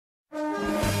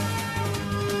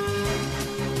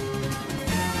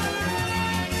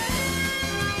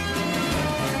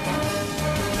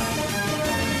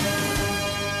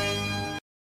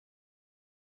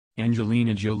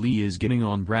Angelina Jolie is getting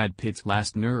on Brad Pitt's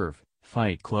last nerve.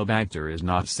 Fight Club actor is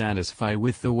not satisfied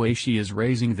with the way she is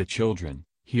raising the children.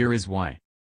 Here is why.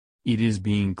 It is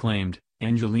being claimed,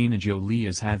 Angelina Jolie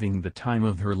is having the time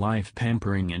of her life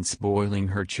pampering and spoiling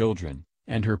her children,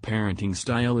 and her parenting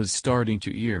style is starting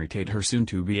to irritate her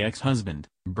soon-to-be ex-husband,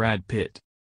 Brad Pitt.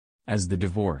 As the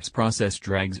divorce process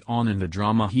drags on and the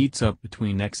drama heats up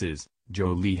between exes,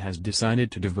 Jolie has decided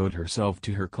to devote herself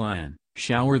to her clan,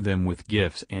 shower them with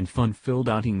gifts and fun-filled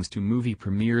outings to movie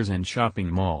premieres and shopping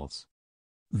malls.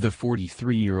 The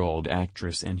 43-year-old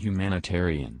actress and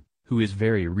humanitarian, who is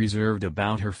very reserved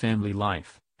about her family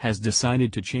life, has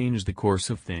decided to change the course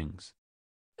of things.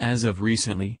 As of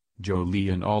recently, Jolie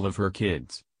and all of her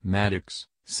kids, Maddox,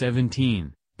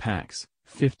 17, Pax,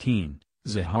 15,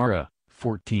 Zahara,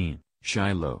 14,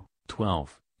 Shiloh,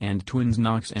 12, and twins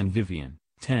Knox and Vivian,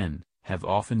 10, have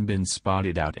often been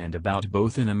spotted out and about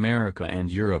both in America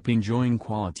and Europe enjoying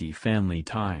quality family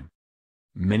time.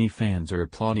 Many fans are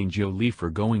applauding Jolie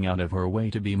for going out of her way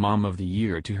to be Mom of the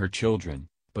Year to her children,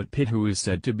 but Pitt, who is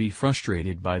said to be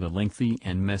frustrated by the lengthy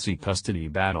and messy custody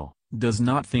battle, does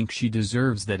not think she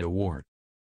deserves that award.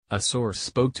 A source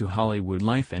spoke to Hollywood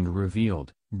Life and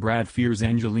revealed, Brad fears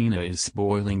Angelina is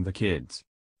spoiling the kids.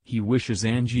 He wishes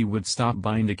Angie would stop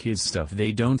buying the kids stuff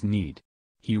they don't need.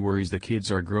 He worries the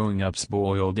kids are growing up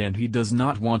spoiled and he does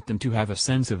not want them to have a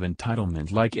sense of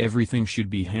entitlement like everything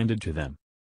should be handed to them.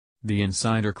 The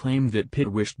insider claimed that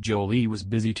Pitt wished Jolie was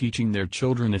busy teaching their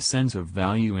children a sense of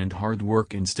value and hard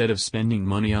work instead of spending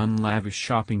money on lavish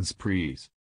shopping sprees.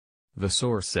 The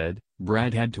source said,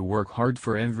 Brad had to work hard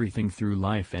for everything through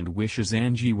life and wishes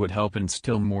Angie would help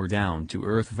instill more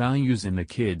down-to-earth values in the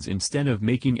kids instead of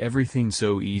making everything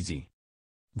so easy.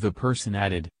 The person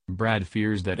added, Brad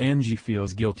fears that Angie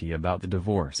feels guilty about the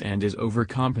divorce and is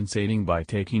overcompensating by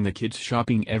taking the kids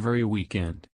shopping every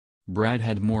weekend. Brad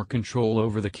had more control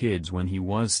over the kids when he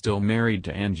was still married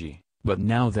to Angie, but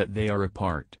now that they are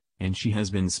apart, and she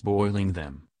has been spoiling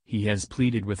them, he has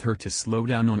pleaded with her to slow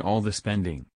down on all the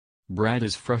spending. Brad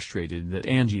is frustrated that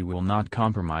Angie will not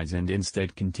compromise and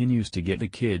instead continues to get the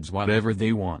kids whatever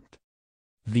they want.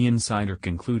 The insider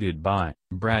concluded by,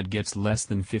 Brad gets less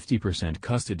than 50%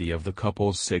 custody of the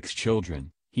couple's 6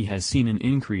 children. He has seen an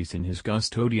increase in his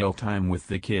custodial time with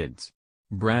the kids.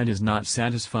 Brad is not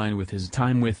satisfied with his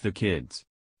time with the kids.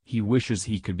 He wishes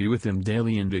he could be with them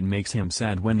daily and it makes him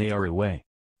sad when they are away.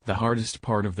 The hardest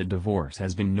part of the divorce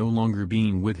has been no longer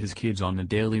being with his kids on a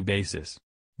daily basis.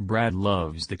 Brad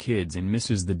loves the kids and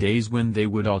misses the days when they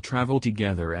would all travel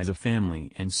together as a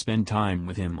family and spend time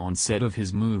with him on set of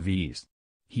his movies.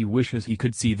 He wishes he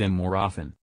could see them more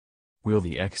often. Will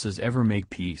the exes ever make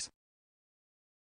peace?